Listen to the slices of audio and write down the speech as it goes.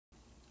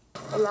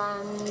Rip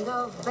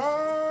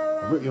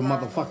your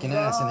motherfucking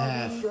ass in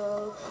half.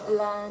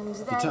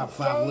 Your top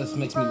 5 list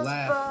makes me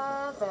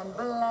laugh.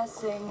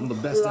 I'm the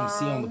best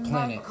MC on the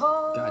planet.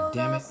 God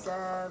damn it.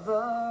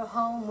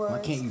 Why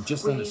can't you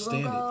just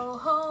understand it?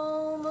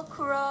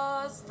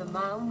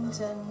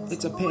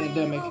 It's a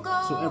pandemic,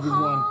 so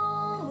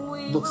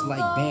everyone looks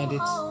like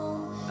bandits.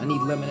 I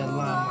need lemon and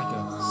lime like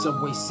a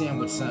Subway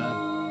sandwich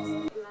sign.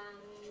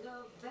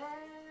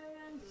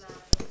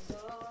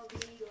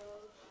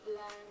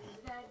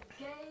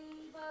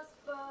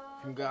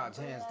 From God's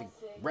hands to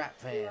rap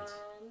fans,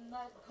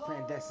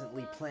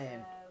 clandestinely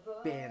planned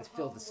bands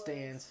fill the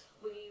stands.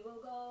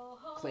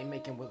 Clay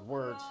making with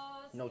words,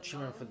 no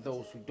cheering for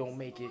those who don't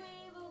make it.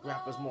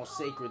 Rappers more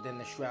sacred than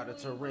the shroud of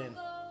Turin.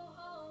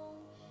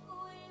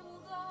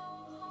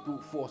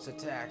 Brute force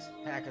attacks,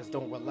 hackers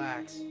don't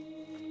relax.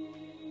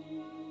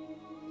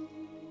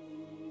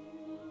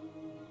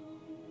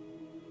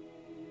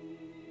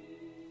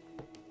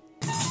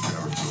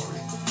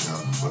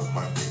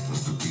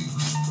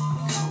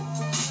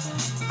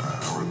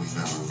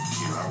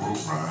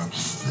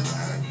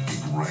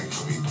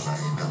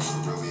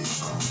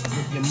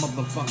 Rip your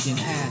motherfucking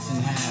ass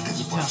in half.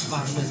 Your top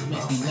 5 list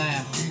makes me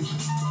laugh.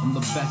 I'm the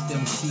best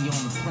MC on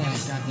the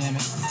planet,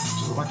 goddammit.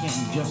 Why can't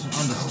you just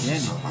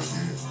understand it?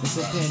 It's a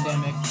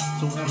pandemic,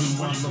 so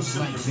everyone looks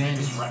like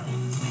bandits.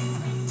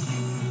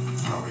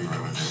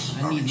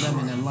 I need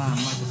lemon and lime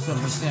like a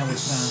Subway sandwich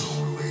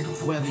sign.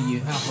 Whether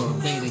you're alpha,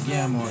 beta,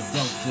 gamma, or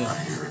delta,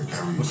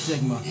 or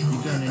sigma,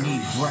 you're gonna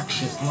need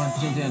breakfast,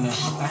 lunch, and dinner.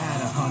 I had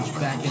a hunch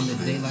back in the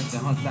day like the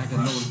hunchback of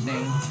Notre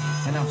Dame,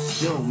 and I'm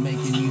still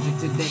making music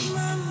today.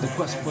 The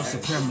quest for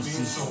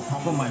supremacy,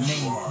 for my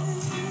name.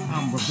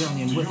 I'm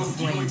rebellion with a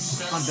flame,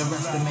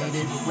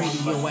 underestimated,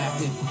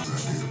 radioactive.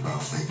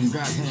 From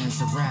God's hands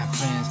to rap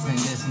fans,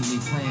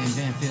 clandestinely playing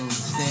Banfield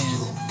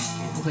stands.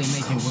 Play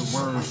making with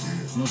words,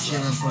 no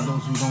cheering for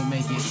those who don't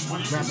make it.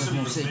 Rappers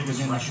more sacred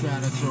than the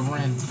shroud of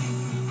Turin.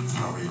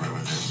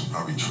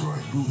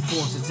 Brute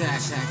force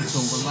attacks, hackers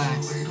don't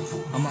relax.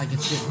 I'm like a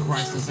chip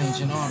priceless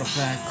ancient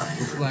artifact,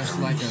 reflects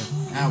like an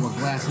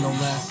hourglass, no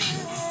less.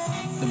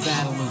 The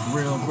battle is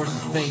real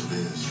versus fake,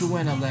 true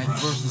intellect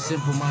versus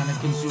simple-minded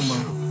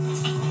consumer.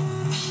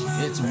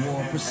 It's a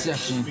war of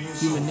perception,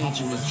 human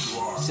nature is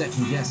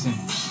second-guessing.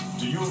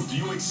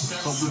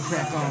 But we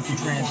crack on through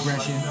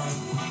transgression,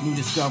 new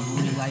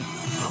discovery like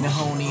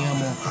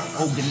Nihonium or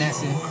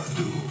Oganescent.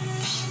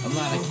 A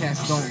lot of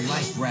cats don't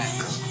like rap,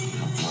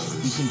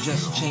 you can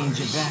just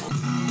change it back.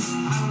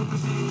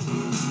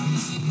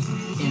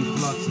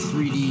 Influx of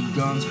 3D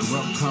guns,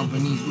 corrupt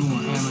companies,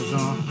 on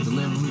Amazon,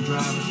 delivery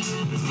drivers,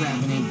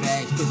 grabbing in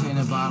bags, pissing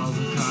in bottles,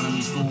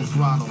 economy full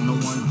throttle, no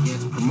one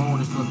gets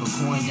promoted, flip a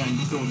coin down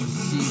your throat to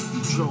see if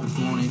you choke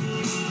on it.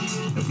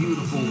 A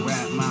beautiful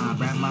rap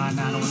mind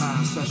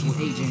 909, special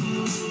agent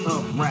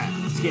of rap,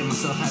 scared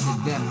myself half to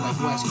death like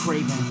Wes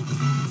Craven.